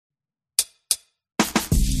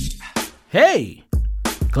Hey,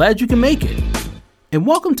 glad you can make it. And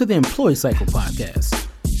welcome to the Employee Cycle Podcast,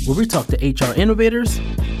 where we talk to HR innovators,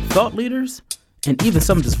 thought leaders, and even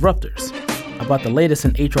some disruptors about the latest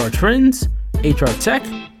in HR trends, HR tech,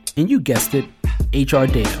 and you guessed it, HR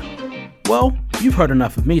data. Well, you've heard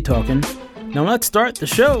enough of me talking. Now let's start the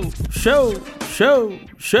show.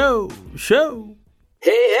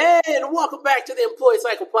 Hey, and welcome back to the Employee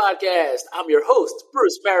Cycle Podcast. I'm your host,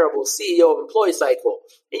 Bruce Marable, CEO of Employee Cycle.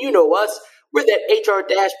 And you know us, we're that HR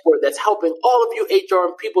dashboard that's helping all of you HR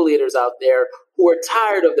and people leaders out there who are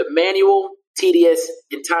tired of the manual, tedious,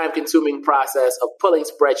 and time-consuming process of pulling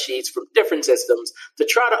spreadsheets from different systems to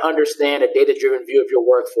try to understand a data-driven view of your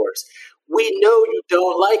workforce. We know you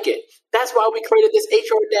don't like it. That's why we created this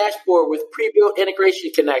HR dashboard with pre-built integration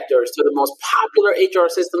connectors to the most popular HR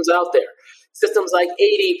systems out there. Systems like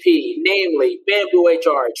ADP, namely Bamboo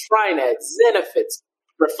HR, TriNet, Zenefits,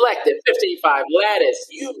 Reflective, 15Five, Lattice,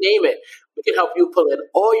 you name it. We can help you pull in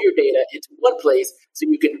all your data into one place so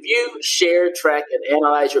you can view, share, track, and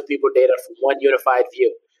analyze your people data from one unified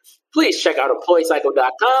view. Please check out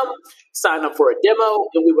EmployeeCycle.com, sign up for a demo,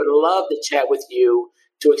 and we would love to chat with you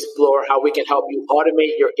to explore how we can help you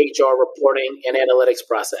automate your HR reporting and analytics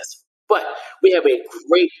process. But we have a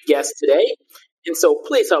great guest today. And so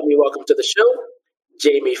please help me welcome to the show,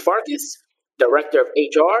 Jamie Farkas, Director of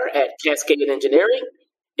HR at Cascade Engineering.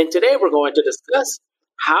 And today we're going to discuss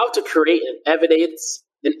how to create an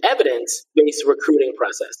evidence-based recruiting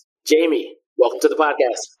process. Jamie, welcome to the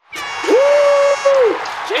podcast. Woo!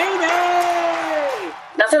 Jamie!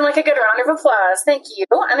 Nothing like a good round of applause. Thank you.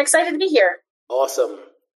 I'm excited to be here. Awesome.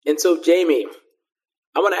 And so, Jamie,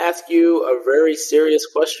 I want to ask you a very serious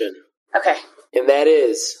question. Okay. And that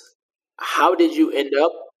is, how did you end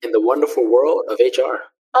up in the wonderful world of HR?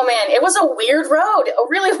 Oh, man, it was a weird road, a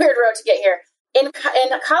really weird road to get here. In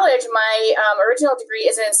college, my original degree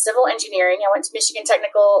is in civil engineering. I went to Michigan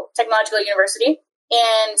Technological University,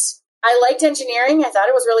 and I liked engineering. I thought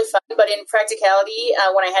it was really fun, but in practicality,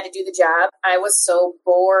 when I had to do the job, I was so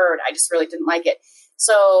bored. I just really didn't like it.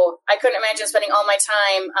 So I couldn't imagine spending all my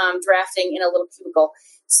time drafting in a little cubicle.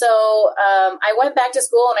 So I went back to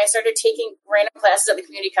school and I started taking random classes at the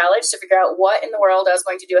community college to figure out what in the world I was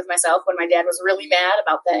going to do with myself when my dad was really mad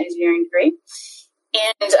about the engineering degree.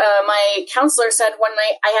 And my counselor said one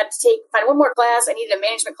night I had to find one more class. I needed a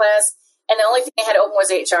management class. And the only thing I had open was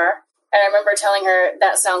HR. And I remember telling her,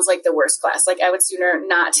 that sounds like the worst class. Like I would sooner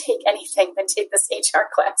not take anything than take this HR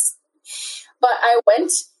class. But I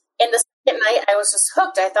went, and the second night I was just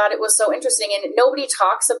hooked. I thought it was so interesting. And nobody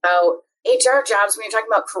talks about HR jobs when you're talking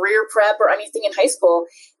about career prep or anything in high school.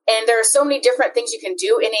 And there are so many different things you can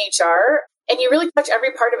do in HR. And you really touch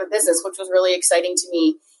every part of a business, which was really exciting to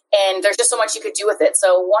me. And there's just so much you could do with it.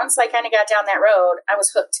 So once I kind of got down that road, I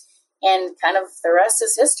was hooked. And kind of the rest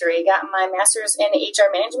is history. Got my master's in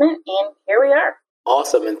HR management, and here we are.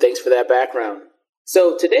 Awesome, and thanks for that background.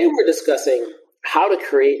 So today we're discussing how to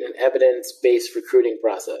create an evidence-based recruiting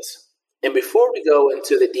process. And before we go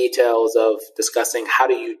into the details of discussing how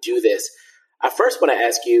do you do this, I first want to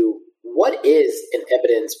ask you, what is an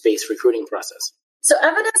evidence-based recruiting process? So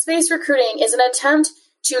evidence-based recruiting is an attempt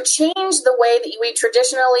to change the way that we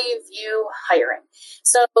traditionally view hiring.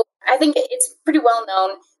 So I think it's pretty well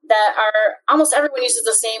known that almost everyone uses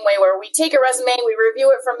the same way, where we take a resume, we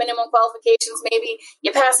review it for minimum qualifications, maybe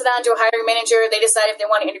you pass it on to a hiring manager, they decide if they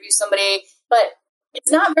want to interview somebody, but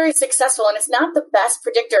it's not very successful, and it's not the best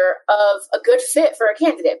predictor of a good fit for a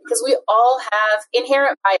candidate, because we all have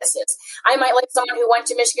inherent biases. I might like someone who went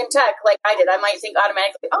to Michigan Tech like I did. I might think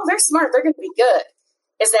automatically, oh, they're smart, they're going to be good.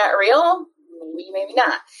 Is that real? Maybe, maybe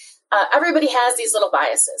not. Everybody has these little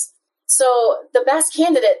biases. So the best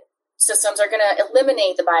candidate systems are going to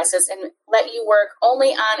eliminate the biases and let you work only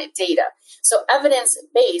on data. So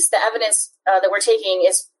evidence-based, the evidence that we're taking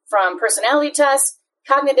is from personality tests,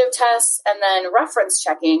 cognitive tests, and then reference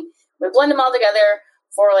checking. We blend them all together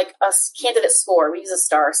for like a candidate score. We use a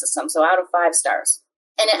star system, so out of 5 stars.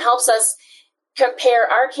 And it helps us compare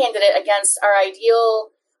our candidate against our ideal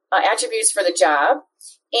attributes for the job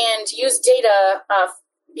and use data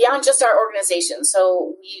beyond just our organization.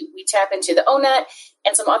 So we tap into the ONET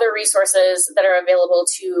and some other resources that are available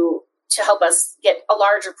to help us get a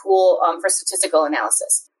larger pool for statistical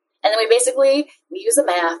analysis. And then we use the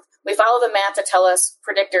math. We follow the math to tell us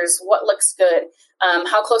predictors, what looks good,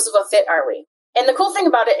 how close of a fit are we. And the cool thing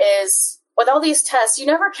about it is, with all these tests, you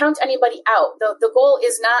never count anybody out. The goal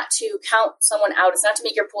is not to count someone out. It's not to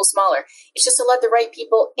make your pool smaller. It's just to let the right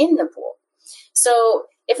people in the pool. So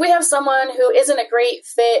if we have someone who isn't a great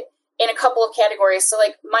fit in a couple of categories, so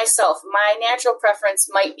like myself, my natural preference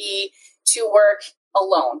might be to work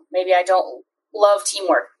alone. Maybe I don't love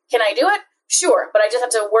teamwork. Can I do it? Sure, but I just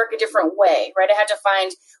have to work a different way, right? I have to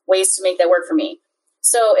find ways to make that work for me.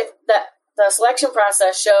 So if the selection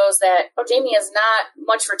process shows that, Jamie is not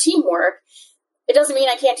much for teamwork, it doesn't mean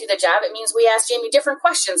I can't do the job. It means we ask Jamie different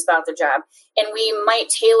questions about the job, and we might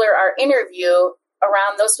tailor our interview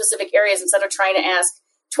around those specific areas instead of trying to ask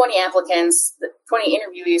 20 applicants, 20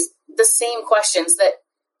 interviewees, the same questions that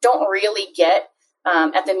don't really get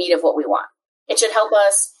at the meat of what we want. It should help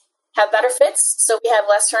us have better fits so we have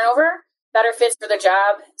less turnover, better fits for the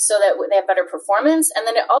job so that they have better performance. And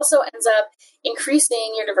then it also ends up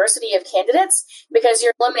increasing your diversity of candidates because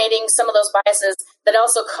you're eliminating some of those biases that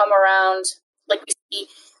also come around, like we see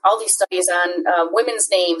all these studies on women's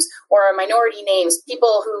names or minority names,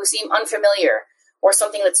 people who seem unfamiliar or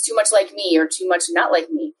something that's too much like me or too much not like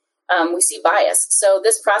me. We see bias. So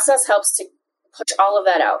this process helps to push all of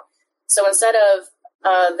that out. So instead of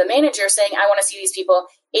the manager saying, I want to see these people,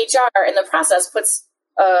 HR in the process puts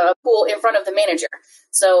a pool in front of the manager.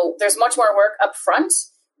 So there's much more work up front,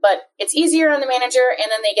 but it's easier on the manager, and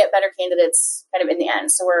then they get better candidates kind of in the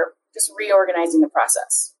end. So we're just reorganizing the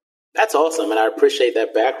process. That's awesome, and I appreciate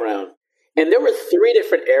that background. And there were 3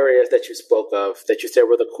 different areas that you spoke of that you said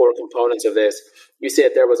were the core components of this. You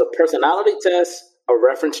said there was a personality test, a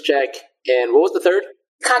reference check, and what was the third?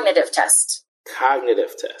 Cognitive test.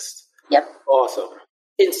 Cognitive test. Yep. Awesome.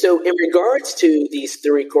 And so in regards to these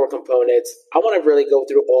 3 core components, I want to really go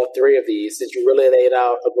through all 3 of these since you really laid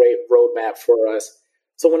out a great roadmap for us.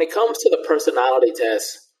 So when it comes to the personality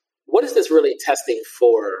test, what is this really testing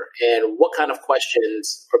for, and what kind of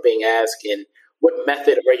questions are being asked, and what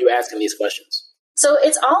method are you asking these questions? So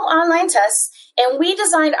it's all online tests, and we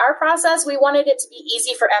designed our process. We wanted it to be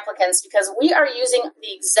easy for applicants because we are using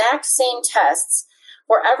the exact same tests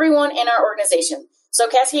for everyone in our organization. So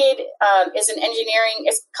Cascade is an engineering,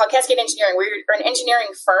 it's called Cascade Engineering. We're an engineering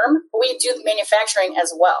firm, but we do manufacturing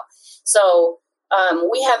as well. So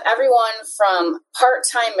we have everyone from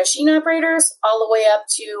part-time machine operators all the way up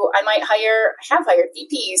to, I have hired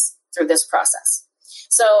VPs through this process.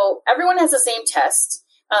 So everyone has the same test,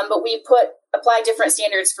 but we apply different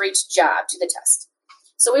standards for each job to the test.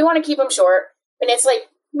 So we want to keep them short, and it's like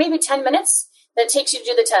maybe 10 minutes that it takes you to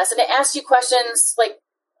do the test. And it asks you questions like,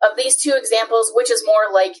 of these 2 examples, which is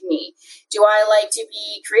more like me? Do I like to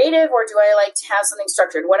be creative, or do I like to have something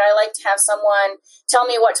structured? Would I like to have someone tell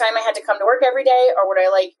me what time I had to come to work every day, or would I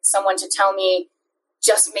like someone to tell me,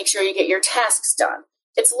 just make sure you get your tasks done?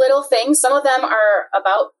 It's little things. Some of them are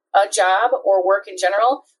about a job or work in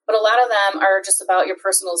general, but a lot of them are just about your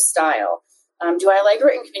personal style. Do I like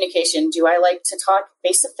written communication? Do I like to talk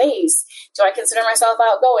face-to-face? Do I consider myself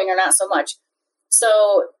outgoing or not so much?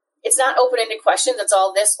 So it's not open-ended questions. It's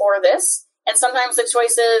all this or this. And sometimes the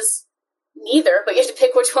choice is neither, but you have to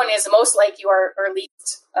pick which one is most like you or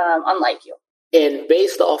least unlike you. And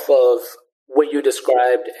based off of what you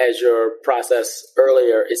described as your process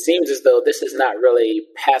earlier, it seems as though this is not really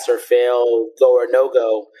pass or fail, go or no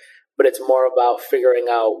go, but it's more about figuring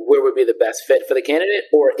out where would be the best fit for the candidate,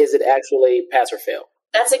 or is it actually pass or fail?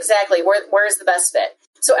 That's exactly where is the best fit.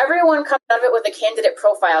 So everyone comes out of it with a candidate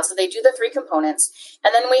profile. So they do the 3 components,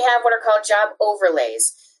 and then we have what are called job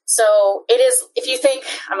overlays. So it is, if you think,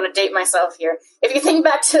 I'm going to date myself here. If you think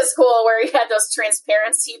back to school where you had those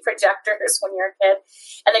transparency projectors when you were a kid,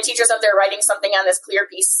 and the teacher's up there writing something on this clear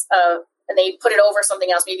piece, and they put it over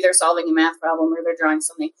something else. Maybe they're solving a math problem or they're drawing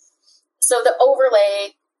something. So the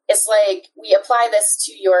overlay is like, we apply this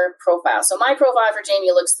to your profile. So my profile for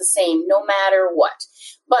Jamie looks the same no matter what.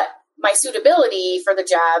 But my suitability for the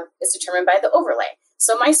job is determined by the overlay.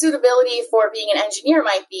 So my suitability for being an engineer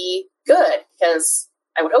might be good because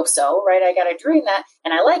I would hope so, right? I got a degree in that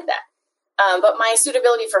and I like that. But my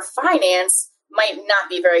suitability for finance might not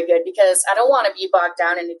be very good because I don't want to be bogged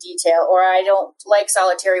down into detail, or I don't like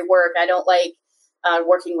solitary work. I don't like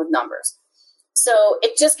working with numbers. So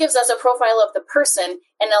it just gives us a profile of the person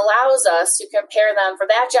and allows us to compare them for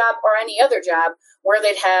that job or any other job where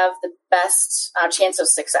they'd have the best chance of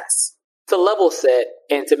success. To level set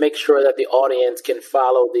and to make sure that the audience can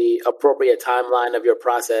follow the appropriate timeline of your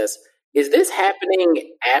process, is this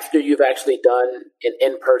happening after you've actually done an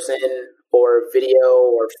in-person or video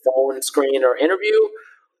or phone screen or interview?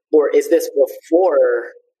 Or is this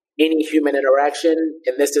before any human interaction,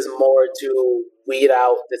 and this is more to weed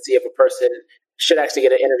out to see if a person should actually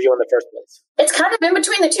get an interview in the first place? It's kind of in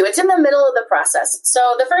between the two. It's in the middle of the process.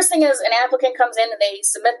 So the first thing is an applicant comes in and they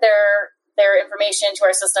submit their information to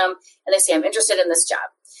our system and they say, I'm interested in this job.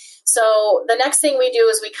 So the next thing we do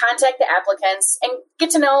is we contact the applicants and get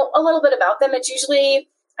to know a little bit about them. It's usually,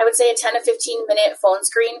 I would say, a 10 to 15 minute phone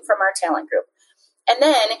screen from our talent group. And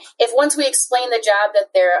then if once we explain the job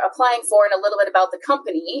that they're applying for and a little bit about the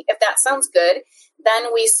company, if that sounds good,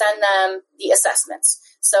 then we send them the assessments.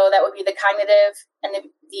 So that would be the cognitive and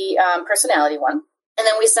the personality one. And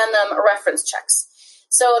then we send them reference checks.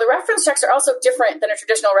 So the reference checks are also different than a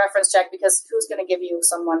traditional reference check because who's going to give you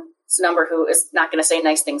someone's number who is not going to say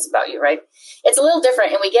nice things about you, right? It's a little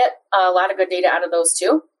different, and we get a lot of good data out of those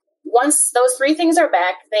too. Once those three things are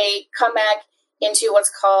back, they come back into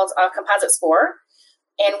what's called a composite score,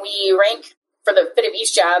 and we rank for the fit of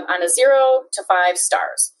each job on a 0 to 5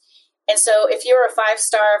 stars. And so if you're a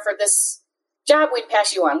 5-star for this job, we'd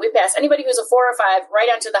pass you on. We'd pass anybody who's a 4 or 5 right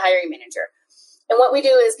onto the hiring manager. And what we do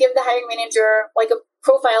is give the hiring manager like a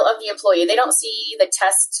profile of the employee. They don't see the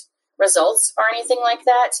test results or anything like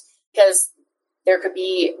that because there could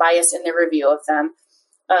be bias in the review of them.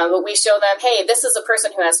 But we show them, hey, this is a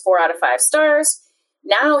person who has 4 out of 5 stars.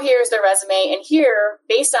 Now here's their resume. And here,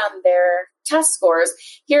 based on their test scores,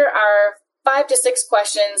 here are 5 to 6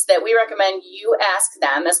 questions that we recommend you ask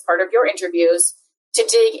them as part of your interviews to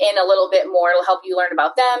dig in a little bit more. It'll help you learn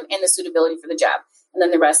about them and the suitability for the job. And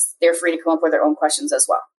then the rest, they're free to come up with their own questions as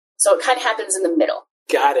well. So it kind of happens in the middle.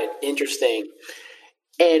 Got it. Interesting.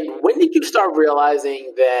 And when did you start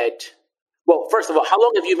realizing that, well, first of all, how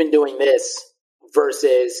long have you been doing this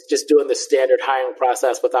versus just doing the standard hiring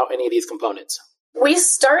process without any of these components? We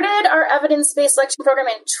started our evidence-based selection program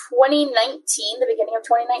in 2019, the beginning of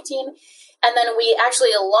 2019. And then we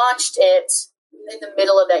actually launched it in the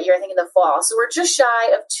middle of that year, I think in the fall. So we're just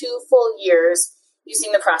shy of 2 full years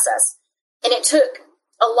using the process. And it took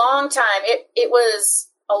a long time. It was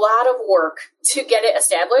a lot of work to get it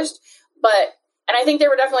established. And I think there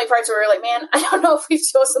were definitely parts where we were like, man, I don't know if we've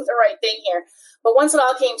chosen the right thing here. But once it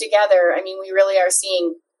all came together, I mean, we really are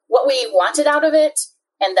seeing what we wanted out of it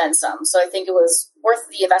and then some. So I think it was worth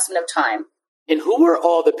the investment of time. And who were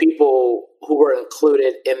all the people who were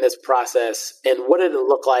included in this process? And what did it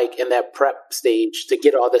look like in that prep stage to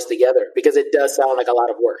get all this together? Because it does sound like a lot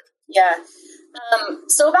of work. Yeah.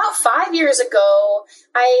 So about 5 years ago,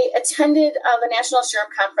 I attended the National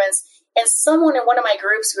SHRM Conference, and someone in one of my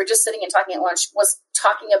groups who were just sitting and talking at lunch was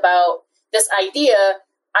talking about this idea.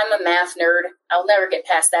 I'm a math nerd. I'll never get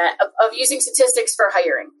past that, of using statistics for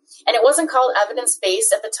hiring. And it wasn't called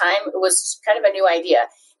evidence-based at the time. It was kind of a new idea.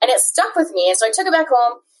 And it stuck with me. And so I took it back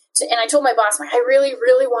home and I told my boss, I really,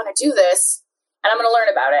 really want to do this, and I'm going to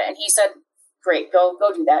learn about it. And he said, great, go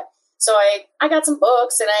do that. So I got some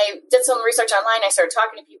books and I did some research online. I started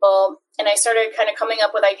talking to people and I started kind of coming up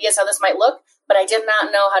with ideas how this might look, but I did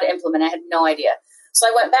not know how to implement. I had no idea. So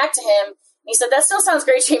I went back to him and he said, that still sounds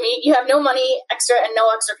great, Jamie. You have no money extra and no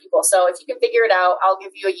extra people. So if you can figure it out, I'll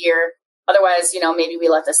give you a year. Otherwise, maybe we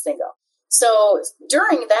let this thing go. So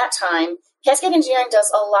during that time, Cascade Engineering does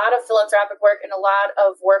a lot of philanthropic work and a lot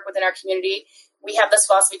of work within our community. We have this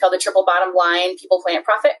philosophy called the triple bottom line, people, planet,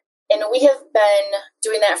 profit. And we have been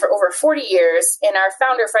doing that for over 40 years. And our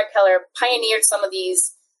founder, Fred Keller, pioneered some of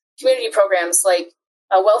these community programs like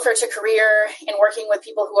Welfare to Career and working with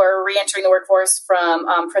people who are reentering the workforce from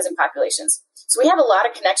prison populations. So we have a lot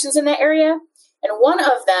of connections in that area. And one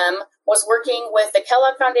of them was working with the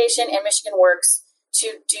Kellogg Foundation and Michigan Works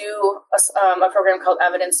to do a program called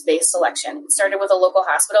evidence-based selection. It started with a local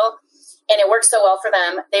hospital, and it worked so well for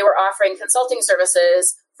them. They were offering consulting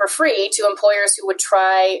services for free to employers who would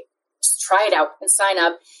try it out and sign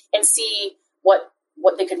up and see what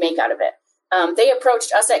they could make out of it. They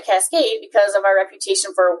approached us at Cascade because of our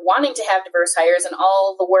reputation for wanting to have diverse hires and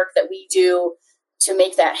all the work that we do to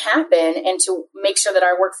make that happen and to make sure that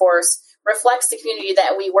our workforce reflects the community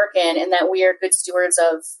that we work in and that we are good stewards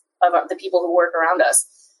of the people who work around us.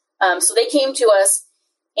 So they came to us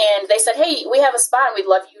and they said, hey, we have a spot and we'd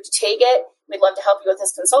love you to take it. We'd love to help you with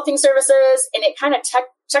this consulting services. And it kind of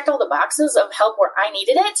checked all the boxes of help where I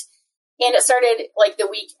needed it. And it started like the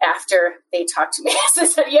week after they talked to me. So they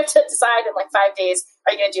said, you have to decide in like 5 days,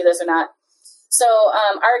 are you going to do this or not? So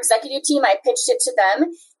our executive team, I pitched it to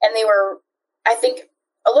them and they were, I think,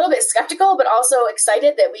 a little bit skeptical, but also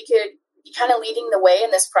excited that we could be kind of leading the way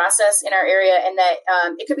in this process in our area and that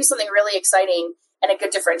it could be something really exciting and a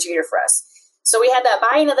good differentiator for us. So we had that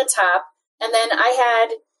buy-in at the top. And then I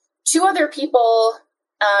had 2 other people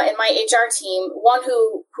in my HR team, one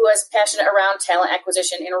who was passionate around talent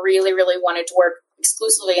acquisition and really, really wanted to work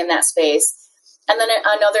exclusively in that space. And then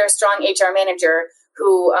another strong HR manager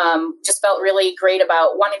who just felt really great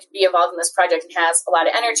about wanting to be involved in this project and has a lot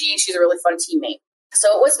of energy. She's a really fun teammate.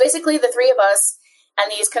 So it was basically the 3 of us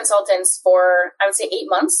and these consultants for, I would say, 8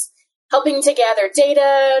 months, helping to gather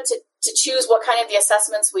data, to choose what kind of the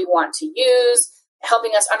assessments we want to use,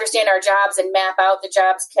 helping us understand our jobs and map out the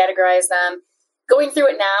jobs, categorize them, going through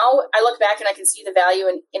it now, I look back and I can see the value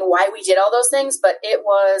in why we did all those things, but it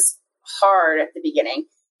was hard at the beginning.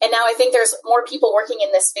 And now I think there's more people working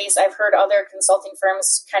in this space. I've heard other consulting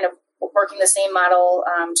firms kind of working the same model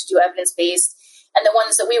to do evidence-based. And the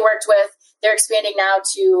ones that we worked with, they're expanding now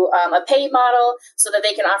to a paid model so that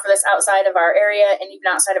they can offer this outside of our area and even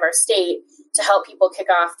outside of our state to help people kick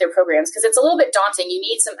off their programs. Because it's a little bit daunting. You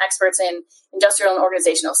need some experts in industrial and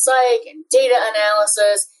organizational psych and data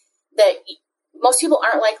analysis that most people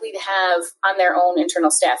aren't likely to have on their own internal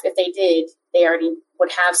staff. If they did, they already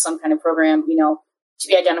would have some kind of program, to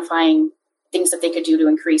be identifying things that they could do to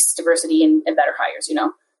increase diversity and better hires,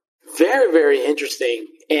 Very, very interesting.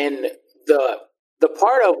 And the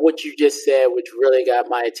part of what you just said, which really got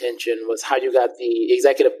my attention, was how you got the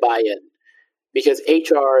executive buy-in. Because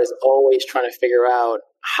HR is always trying to figure out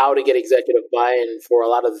how to get executive buy-in for a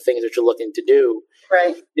lot of the things that you're looking to do.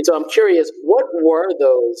 Right. And so I'm curious, what were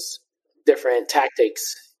those different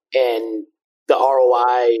tactics and the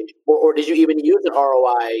ROI, or did you even use an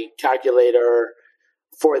ROI calculator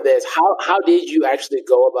for this? How did you actually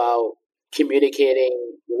go about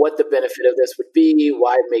communicating what the benefit of this would be,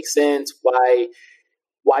 why it makes sense,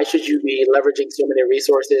 why should you be leveraging so many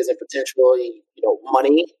resources and potentially,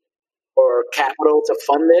 money or capital to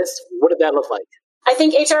fund this? What did that look like? I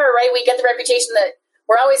think HR, right, we get the reputation that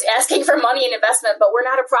we're always asking for money and investment, but we're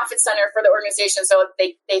not a profit center for the organization, so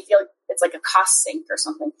they feel it's like a cost sink or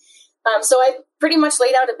something. So I pretty much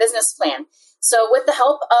laid out a business plan. So with the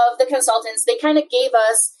help of the consultants, they kind of gave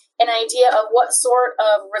us an idea of what sort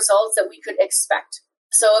of results that we could expect.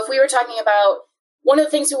 So if we were talking about, one of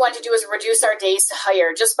the things we wanted to do is reduce our days to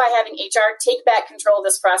hire, just by having HR take back control of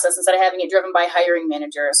this process instead of having it driven by hiring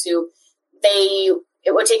managers who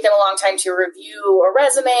it would take them a long time to review a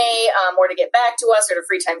resume or to get back to us or to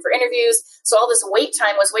free time for interviews. So all this wait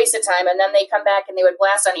time was wasted time. And then they come back and they would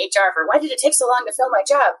blast on HR for, why did it take so long to fill my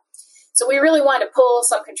job? So we really wanted to pull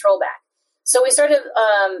some control back. So we started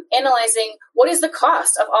analyzing what is the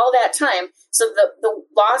cost of all that time. So the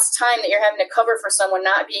lost time that you're having to cover for someone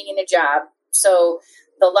not being in a job. So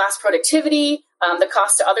the lost productivity, the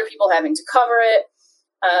cost to other people having to cover it.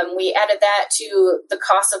 We added that to the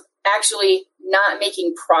cost of actually not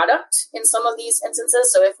making product in some of these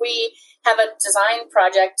instances. So if we have a design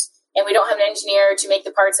project and we don't have an engineer to make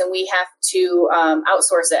the parts and we have to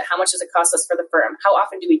outsource it, how much does it cost us for the firm? How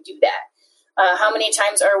often do we do that? How many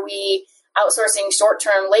times are we outsourcing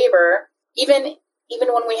short-term labor, even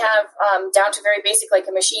when we have down to very basic, like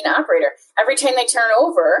a machine operator? Every time they turn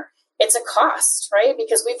over, it's a cost, right?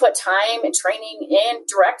 Because we put time and training and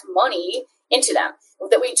direct money into them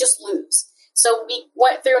that we just lose. So we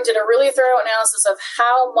went through and did a really thorough analysis of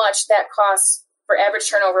how much that cost for average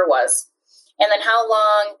turnover was, and then how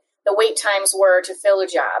long the wait times were to fill a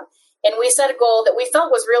job. And we set a goal that we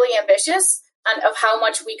felt was really ambitious of how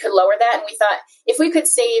much we could lower that. And we thought if we could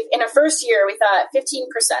save, in our first year, we thought 15%,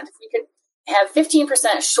 if we could have 15%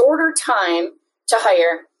 shorter time to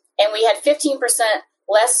hire, and we had 15%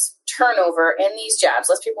 less turnover in these jobs,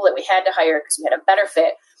 less people that we had to hire because we had a better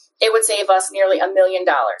fit, it would save us nearly $1 million.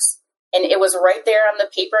 And it was right there on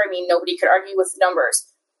the paper. I mean, nobody could argue with the numbers.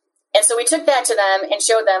 And so we took that to them and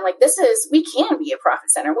showed them, like, we can be a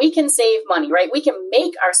profit center. We can save money, right? We can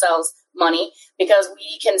make ourselves money because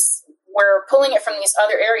we're pulling it from these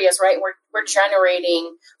other areas, right? We're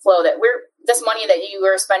generating flow this money that you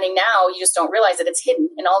are spending now, you just don't realize that it's hidden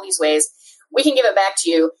in all these ways. We can give it back to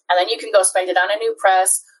you, and then you can go spend it on a new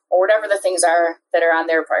press or whatever the things are that are on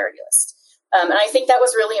their priority list. And I think that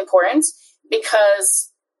was really important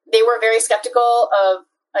because they were very skeptical of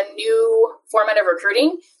a new format of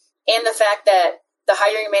recruiting and the fact that the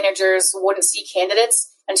hiring managers wouldn't see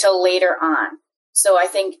candidates until later on. So I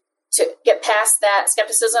think to get past that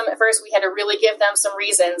skepticism, at first we had to really give them some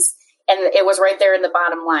reasons, and it was right there in the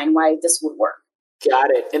bottom line why this would work. Got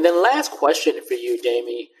it. And then last question for you,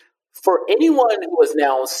 Jamie. For anyone who is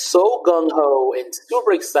now so gung-ho and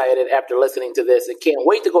super excited after listening to this and can't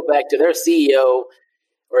wait to go back to their CEO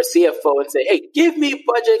or CFO and say, hey, give me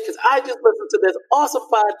budget because I just listened to this awesome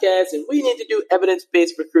podcast and we need to do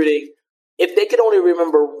evidence-based recruiting. If they could only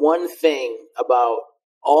remember one thing about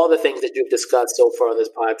all the things that you've discussed so far on this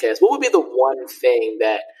podcast, what would be the one thing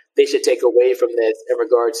that they should take away from this in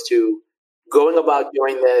regards to going about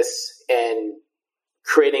doing this and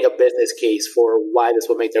creating a business case for why this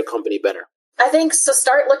will make their company better? I think so.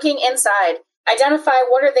 Start looking inside. Identify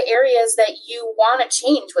what are the areas that you want to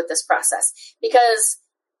change with this process. Because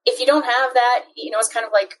if you don't have that, it's kind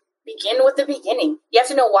of like begin with the beginning. You have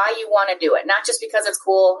to know why you want to do it, not just because it's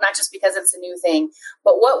cool, not just because it's a new thing,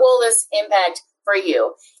 but what will this impact for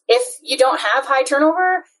you? If you don't have high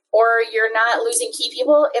turnover, or you're not losing key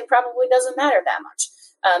people, it probably doesn't matter that much.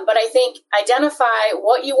 But I think identify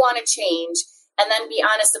what you want to change and then be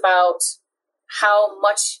honest about how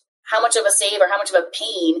much of a save or how much of a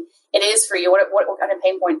pain it is for you, what kind of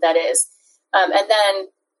pain point that is. And then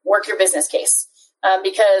work your business case,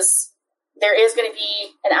 because there is going to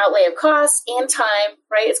be an outlay of cost and time,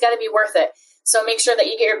 right? It's got to be worth it. So make sure that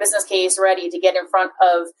you get your business case ready to get in front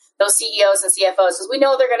of those CEOs and CFOs, because we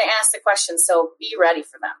know they're going to ask the questions. So be ready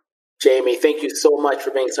for them. Jamie, thank you so much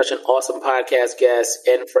for being such an awesome podcast guest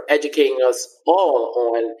and for educating us all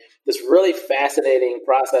on this really fascinating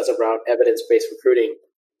process around evidence-based recruiting.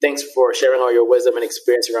 Thanks for sharing all your wisdom and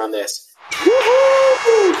experience around this.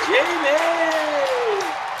 Woohoo, Jamie!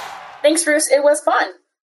 Thanks, Bruce. It was fun.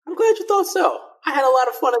 I'm glad you thought so. I had a lot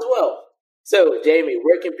of fun as well. So, Jamie,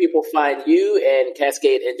 where can people find you and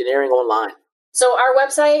Cascade Engineering online? So our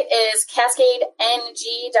website is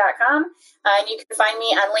cascadeng.com. And you can find me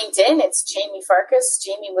on LinkedIn. It's Jamie Farkas,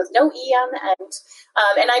 Jamie with no E on the end.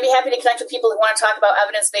 And I'd be happy to connect with people who want to talk about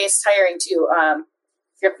evidence-based hiring too.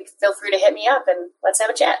 Feel free to hit me up and let's have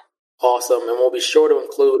a chat. Awesome. And we'll be sure to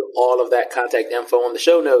include all of that contact info in the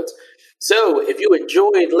show notes. So if you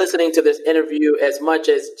enjoyed listening to this interview as much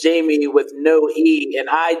as Jamie with no E and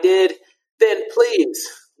I did, then please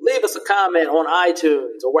leave us a comment on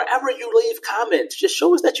iTunes or wherever you leave comments. Just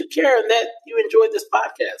show us that you care and that you enjoyed this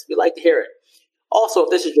podcast. We'd like to hear it. Also, if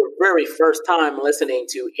this is your very first time listening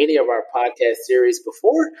to any of our podcast series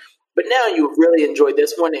before, but now you've really enjoyed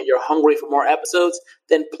this one and you're hungry for more episodes,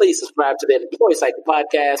 then please subscribe to the Employee Cycle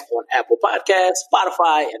Podcast on Apple Podcasts,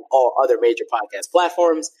 Spotify, and all other major podcast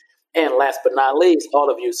platforms. And last but not least, all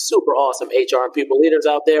of you super awesome HR and people leaders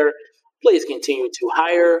out there, please continue to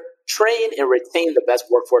hire, train, and retain the best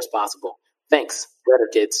workforce possible. Thanks. Later,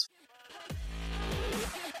 kids.